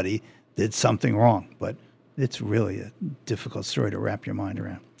somebody did something wrong. But it's really a difficult story to wrap your mind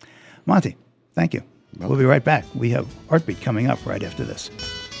around. Monty, thank you. We'll be right back. We have Heartbeat coming up right after this.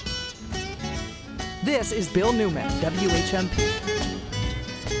 This is Bill Newman, WHMP.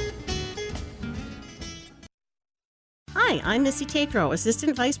 Hi, Hi, I'm Missy Tatro,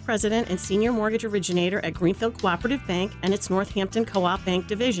 Assistant Vice President and Senior Mortgage Originator at Greenfield Cooperative Bank and its Northampton Co-op Bank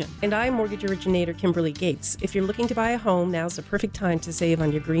Division. And I'm Mortgage Originator Kimberly Gates. If you're looking to buy a home, now's the perfect time to save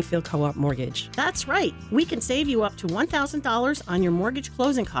on your Greenfield Co-op mortgage. That's right. We can save you up to $1,000 on your mortgage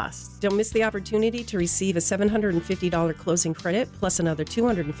closing costs. Don't miss the opportunity to receive a $750 closing credit plus another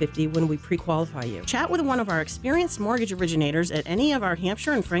 $250 when we pre-qualify you. Chat with one of our experienced mortgage originators at any of our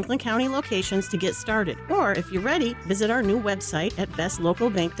Hampshire and Franklin County locations to get started. Or if you're ready, visit our new website at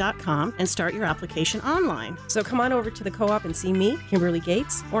bestlocalbank.com and start your application online. So come on over to the co-op and see me, Kimberly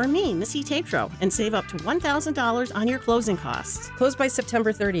Gates, or me, Missy Tatro, and save up to $1,000 on your closing costs. Close by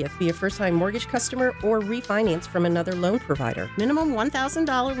September 30th. Be a first-time mortgage customer or refinance from another loan provider. Minimum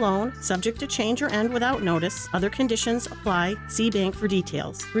 $1,000 loan, subject to change or end without notice. Other conditions apply. See bank for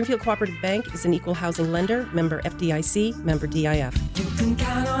details. Greenfield Cooperative Bank is an equal housing lender, member FDIC, member DIF. You can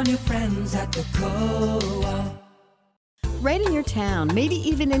count on your friends at the co-op. Right in your town, maybe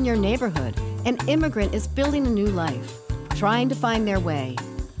even in your neighborhood, an immigrant is building a new life, trying to find their way,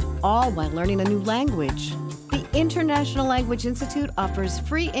 all while learning a new language. The International Language Institute offers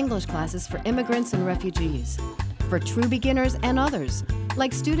free English classes for immigrants and refugees, for true beginners and others,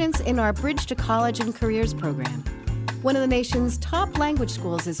 like students in our Bridge to College and Careers program. One of the nation's top language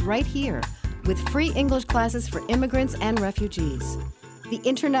schools is right here, with free English classes for immigrants and refugees. The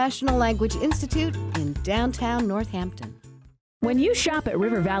International Language Institute in downtown Northampton. When you shop at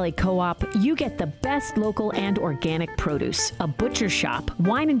River Valley Co-op, you get the best local and organic produce, a butcher shop,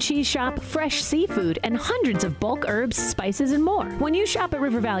 wine and cheese shop, fresh seafood, and hundreds of bulk herbs, spices, and more. When you shop at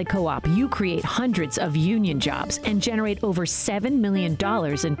River Valley Co-op, you create hundreds of union jobs and generate over $7 million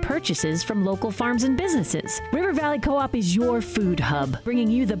in purchases from local farms and businesses. River Valley Co-op is your food hub, bringing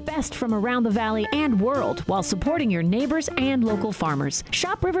you the best from around the valley and world while supporting your neighbors and local farmers.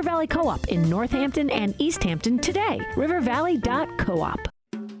 Shop River Valley Co-op in Northampton and East Hampton today. rivervalley.co-op.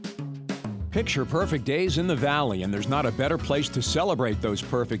 Picture perfect days in the Valley, and there's not a better place to celebrate those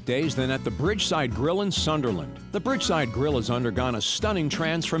perfect days than at the Bridgeside Grill in Sunderland. The Bridgeside Grill has undergone a stunning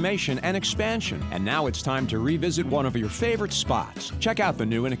transformation and expansion, and now it's time to revisit one of your favorite spots. Check out the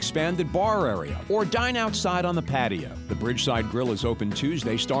new and expanded bar area, or dine outside on the patio. The Bridgeside Grill is open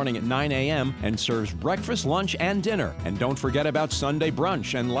Tuesday starting at 9 a.m. and serves breakfast, lunch, and dinner. And don't forget about Sunday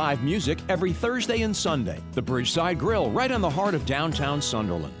brunch and live music every Thursday and Sunday. The Bridgeside Grill, right in the heart of downtown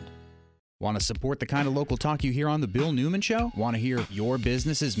Sunderland. Want to support the kind of local talk you hear on The Bill Newman Show? Want to hear your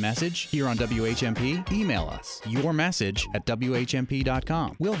business's message here on WHMP? Email us your message at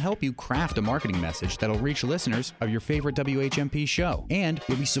WHMP.com. We'll help you craft a marketing message that'll reach listeners of your favorite WHMP show. And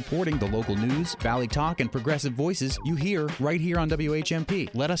you'll be supporting the local news, Valley Talk, and progressive voices you hear right here on WHMP.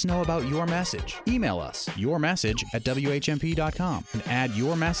 Let us know about your message. Email us your message at WHMP.com and add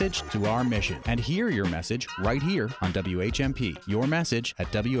your message to our mission. And hear your message right here on WHMP. Your message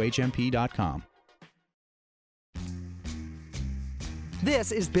at WHMP.com.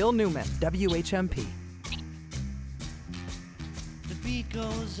 This is Bill Newman, WHMP. The beat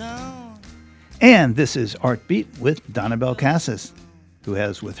goes on. And this is Art Beat with Donabelle Cassis, who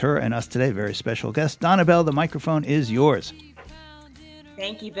has with her and us today a very special guest. Donabelle, the microphone is yours.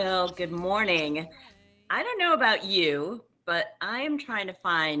 Thank you, Bill. Good morning. I don't know about you, but I am trying to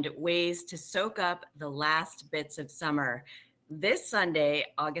find ways to soak up the last bits of summer. This Sunday,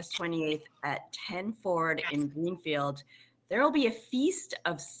 August 28th at 10 Ford in Greenfield, there will be a feast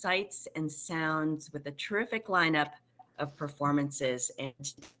of sights and sounds with a terrific lineup of performances. And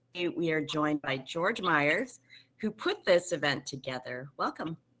today we are joined by George Myers, who put this event together.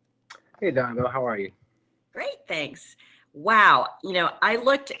 Welcome. Hey, Donabelle, how are you? Great, thanks. Wow. You know, I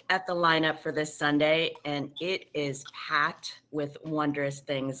looked at the lineup for this Sunday, and it is packed with wondrous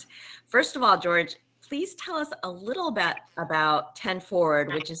things. First of all, George, please tell us a little bit about 10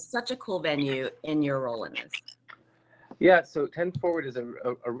 Forward, which is such a cool venue in your role in this. Yeah, so 10 Forward is a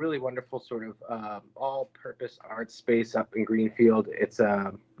really wonderful sort of all-purpose art space up in Greenfield. It's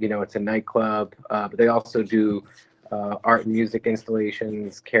a nightclub, but they also do art and music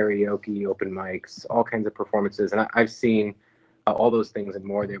installations, karaoke, open mics, all kinds of performances. And I've seen all those things and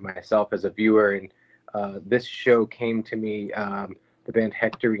more there myself as a viewer. And this show came to me, the band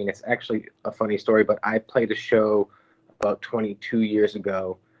Hectorine. It's actually a funny story, but I played a show about 22 years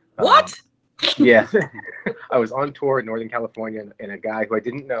ago. What? Yeah. I was on tour in Northern California, and a guy who I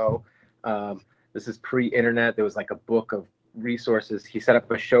didn't know, this is pre-internet, there was like a book of resources. He set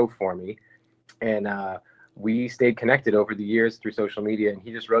up a show for me, and we stayed connected over the years through social media. And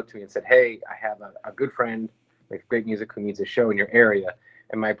he just wrote to me and said, hey, I have a good friend with great music who needs a show in your area.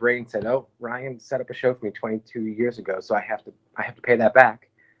 And my brain said, oh, Ryan set up a show for me 22 years ago, so I have to pay that back.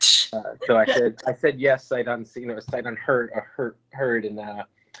 So I said yes, sight unheard,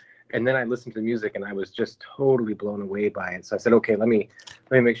 and then I listened to the music and I was just totally blown away by it. So I said, okay, let me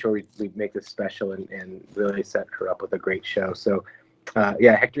make sure we make this special and really set her up with a great show. So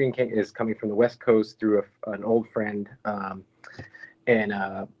Hectorine is coming from the West Coast through an old friend, and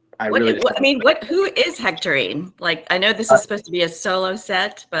who is Hectorine? Like, I know this is supposed to be a solo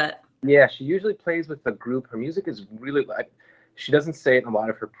set, but yeah, she usually plays with the group. Her music is really like, she doesn't say it in a lot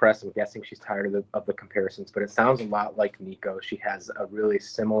of her press. I'm guessing she's tired of the comparisons, but it sounds a lot like Nico. She has a really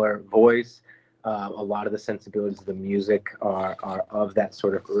similar voice. A lot of the sensibilities of the music are of that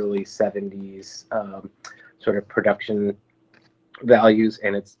sort of early 70s sort of production values,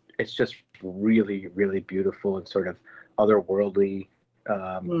 and it's just really, really beautiful and sort of otherworldly.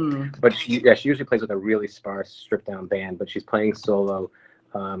 But she usually plays with a really sparse, stripped down band, but she's playing solo.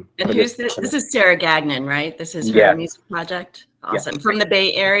 And who's this? This is Sarah Gagnon, right? This is her music project. Awesome. From the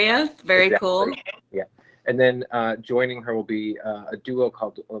Bay Area. Very cool. Yeah. And then joining her will be a duo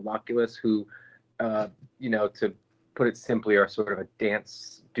called Loculus, who, to put it simply, are sort of a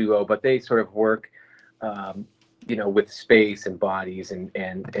dance duo, but they sort of work, with space and bodies and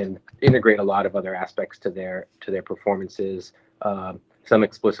integrate a lot of other aspects to their performances. Some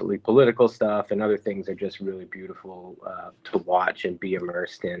explicitly political stuff, and other things are just really beautiful to watch and be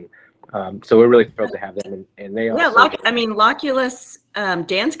immersed in. So we're really thrilled to have them, and they also. Loculus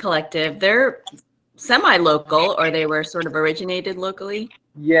Dance Collective. They're semi-local, or they were sort of originated locally.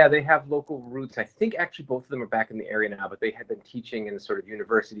 Yeah, they have local roots. I think actually both of them are back in the area now, but they had been teaching in sort of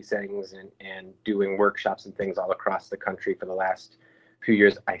university settings and doing workshops and things all across the country for the last few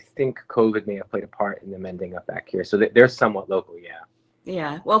years. I think COVID may have played a part in them ending up back here. So they're somewhat local, yeah.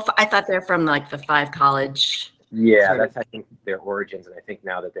 Yeah, well, I thought they're from like the Five College. Yeah, that's I think their origins, and I think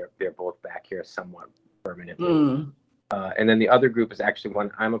now that they're both back here somewhat permanently. And then the other group is actually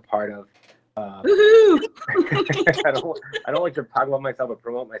one I'm a part of. Woohoo! I don't like to talk about myself or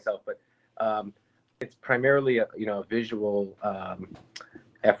promote myself, but it's primarily a visual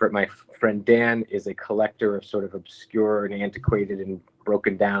effort. My friend Dan is a collector of sort of obscure and antiquated and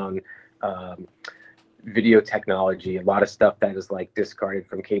broken down video technology, a lot of stuff that is like discarded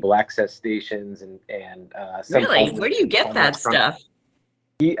from cable access stations and really, where do you get that stuff?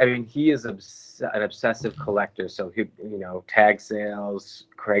 He is an obsessive collector. So he, tag sales,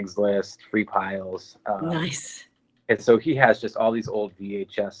 Craigslist, free piles. Nice. And so he has just all these old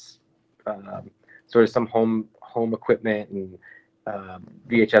VHS, sort of some home equipment and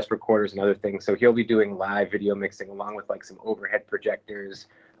VHS recorders and other things. So he'll be doing live video mixing along with like some overhead projectors.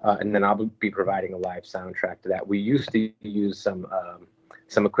 And then I'll be providing a live soundtrack to that. We used to use some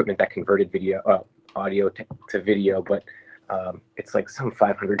equipment that converted audio to video, but it's like some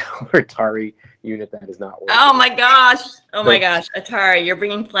 $500 Atari unit that is not working. Oh my gosh! Atari, you're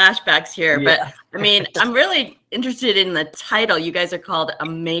bringing flashbacks here. Yeah. But I'm really interested in the title. You guys are called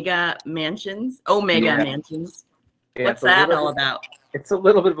Omega Mansions. Mansions. Yeah, what's that all about? It's a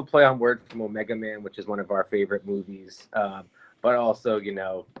little bit of a play on word from Omega Man, which is one of our favorite movies. But also, again,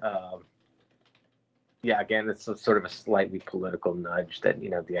 it's sort of a slightly political nudge that,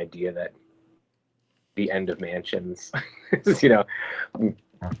 the idea that the end of mansions is,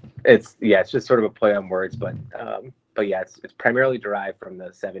 it's just sort of a play on words, but it's primarily derived from the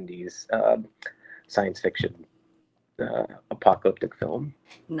 70s science fiction apocalyptic film.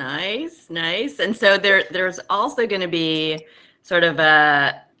 Nice. And so there's also going to be sort of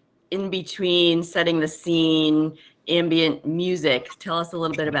a in between setting the scene ambient music. Tell us a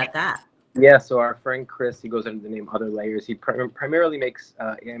little bit about that. Yeah, so our friend Chris, he goes under the name Other Layers. He primarily makes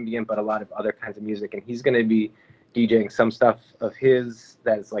ambient, but a lot of other kinds of music, and he's going to be DJing some stuff of his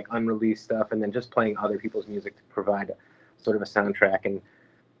that is like unreleased stuff, and then just playing other people's music to provide sort of a soundtrack. And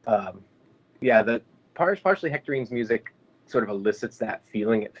the partially Hectorine's music sort of elicits that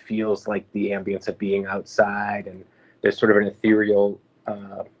feeling. It feels like the ambience of being outside, and there's sort of an ethereal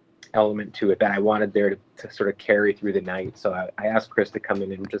element to it that I wanted there to sort of carry through the night. So I asked Chris to come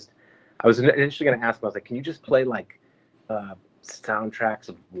in and I was initially going to ask him, I was like, can you just play like soundtracks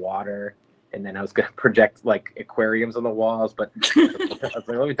of water? And then I was going to project like aquariums on the walls, but I was like,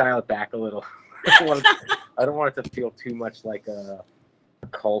 let me dial it back a little. I don't want it to feel too much like a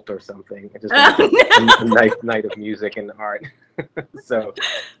cult or something. I just want a night of music and art. So.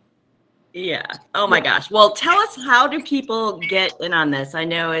 Yeah. Oh my gosh. Well, tell us, how do people get in on this? I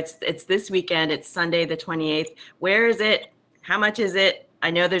know it's this weekend. It's Sunday the 28th. Where is it? How much is it? I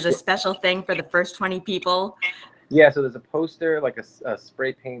know there's a special thing for the first 20 people. Yeah, so there's a poster, like a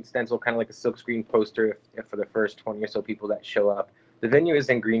spray paint stencil, kind of like a silkscreen poster for the first 20 or so people that show up. The venue is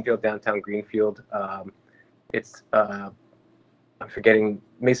in Greenfield, downtown Greenfield. It's I'm forgetting,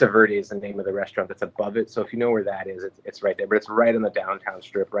 Mesa Verde is the name of the restaurant that's above it. So if you know where that is, it's right there. But it's right on the downtown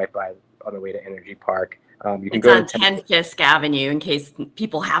strip, right by on the way to Energy Park. You can It's go on to 10 Fisk Avenue, in case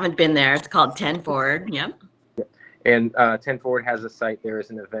people haven't been there. It's called 10 Forward. Yep. And 10 Forward has a site. There is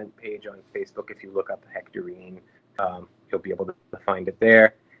an event page on Facebook. If you look up Hectorine, you'll be able to find it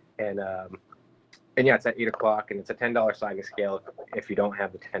there. And yeah, it's at 8 o'clock, and it's a $10 sliding scale. If you don't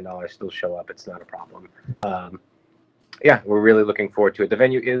have the $10, still show up. It's not a problem. Yeah, we're really looking forward to it. The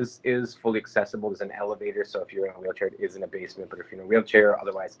venue is fully accessible. There's an elevator, so if you're in a wheelchair, it is in a basement. But if you're in a wheelchair,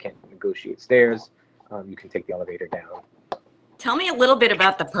 otherwise can't negotiate stairs, you can take the elevator down. Tell me a little bit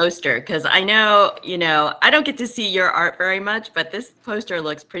about the poster, because I know, I don't get to see your art very much, but this poster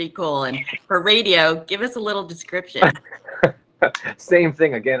looks pretty cool. And for radio, give us a little description. Same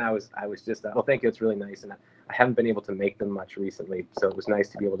thing again. I was just thank you. It's really nice, and I haven't been able to make them much recently, so it was nice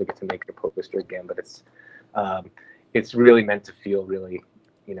to be able to get to make the poster again. But it's really meant to feel really,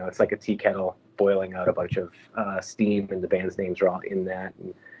 it's like a tea kettle boiling out a bunch of steam, and the band's names are all in that.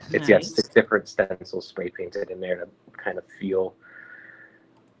 And it's Nice. 6 different stencils spray painted in there to kind of feel.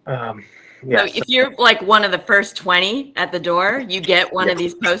 So if you're like one of the first 20 at the door, you get one of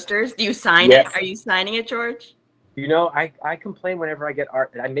these posters. Do you sign it? Are you signing it, George? I complain whenever I get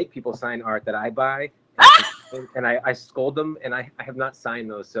art. I make people sign art that I buy, and I scold them, and I have not signed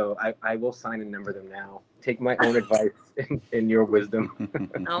those, so I will sign and number them now. Take my own advice in your wisdom.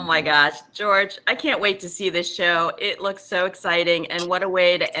 Oh my gosh, George, I can't wait to see this show. It looks so exciting, and what a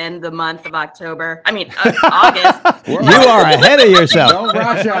way to end the month of October. August. You are ahead of yourself. Don't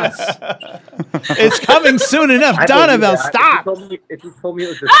rush us. It's coming soon enough. I believe Donovan, that. stop. If you told me it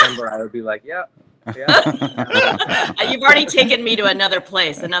was December, I would be like, yeah. You've already taken me to another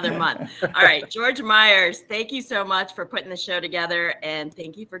place, another month. All right, George Myers, thank you so much for putting the show together, and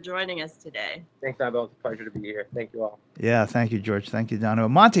thank you for joining us today. Thanks, Annabelle. It's a pleasure to be here. Thank you all. Yeah, thank you, George. Thank you,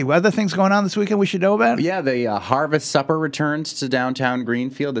 Donovan. Monty, what other things going on this weekend we should know about? Yeah, the Harvest Supper returns to downtown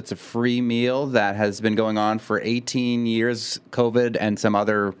Greenfield. It's a free meal that has been going on for 18 years, COVID and some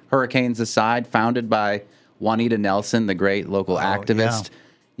other hurricanes aside, founded by Juanita Nelson, the great local activist. Yeah.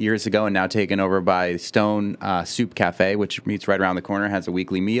 Years ago, and now taken over by Stone Soup Cafe, which meets right around the corner, has a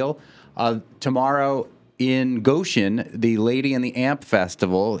weekly meal. Tomorrow in Goshen, the Lady and the Amp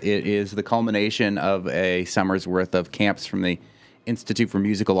Festival. It is the culmination of a summer's worth of camps from the Institute for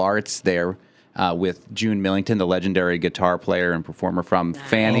Musical Arts there with June Millington, the legendary guitar player and performer from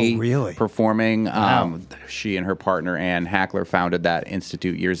Fanny, performing. Wow. She and her partner, Ann Hackler, founded that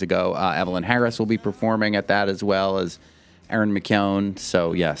institute years ago. Evelyn Harris will be performing at that, as well as Aaron McKeown.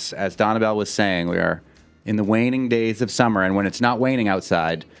 So, yes, as Donabelle was saying, we are in the waning days of summer, and when it's not waning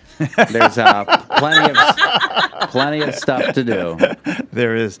outside, there's plenty of stuff to do.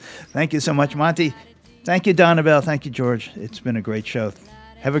 There is. Thank you so much, Monty. Thank you, Donabelle. Thank you, George. It's been a great show.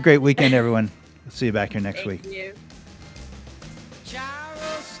 Have a great weekend, everyone. We'll see you back here next week. Thank you.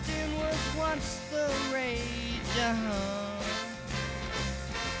 Charleston was once the rage,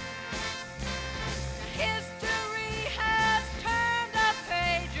 History has turned a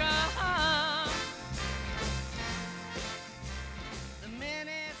page,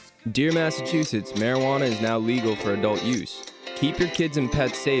 Dear Massachusetts, marijuana is now legal for adult use. Keep your kids and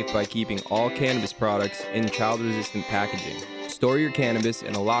pets safe by keeping all cannabis products in child-resistant packaging. Store your cannabis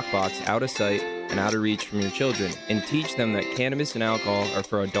in a lockbox out of sight and out of reach from your children, and teach them that cannabis and alcohol are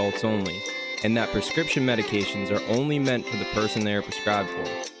for adults only, and that prescription medications are only meant for the person they are prescribed for.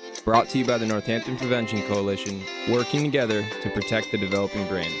 Brought to you by the Northampton Prevention Coalition, working together to protect the developing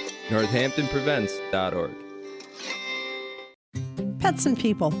brain. NorthamptonPrevents.org. Pets and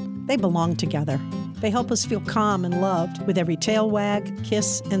people, they belong together. They help us feel calm and loved with every tail wag,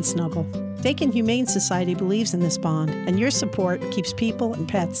 kiss, and snuggle. Dakin Humane Society believes in this bond, and your support keeps people and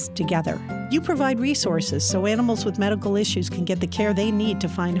pets together. You provide resources so animals with medical issues can get the care they need to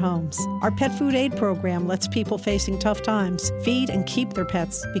find homes. Our Pet Food Aid program lets people facing tough times feed and keep their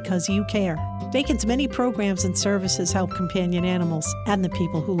pets because you care. Dakin's many programs and services help companion animals and the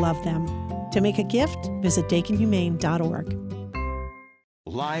people who love them. To make a gift, visit dakinhumane.org.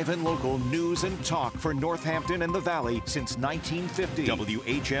 Live and local news and talk for Northampton and the Valley since 1950.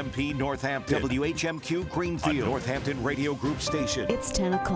 WHMP Northampton. WHMQ Greenfield. A Northampton Radio Group station. It's 10 o'clock.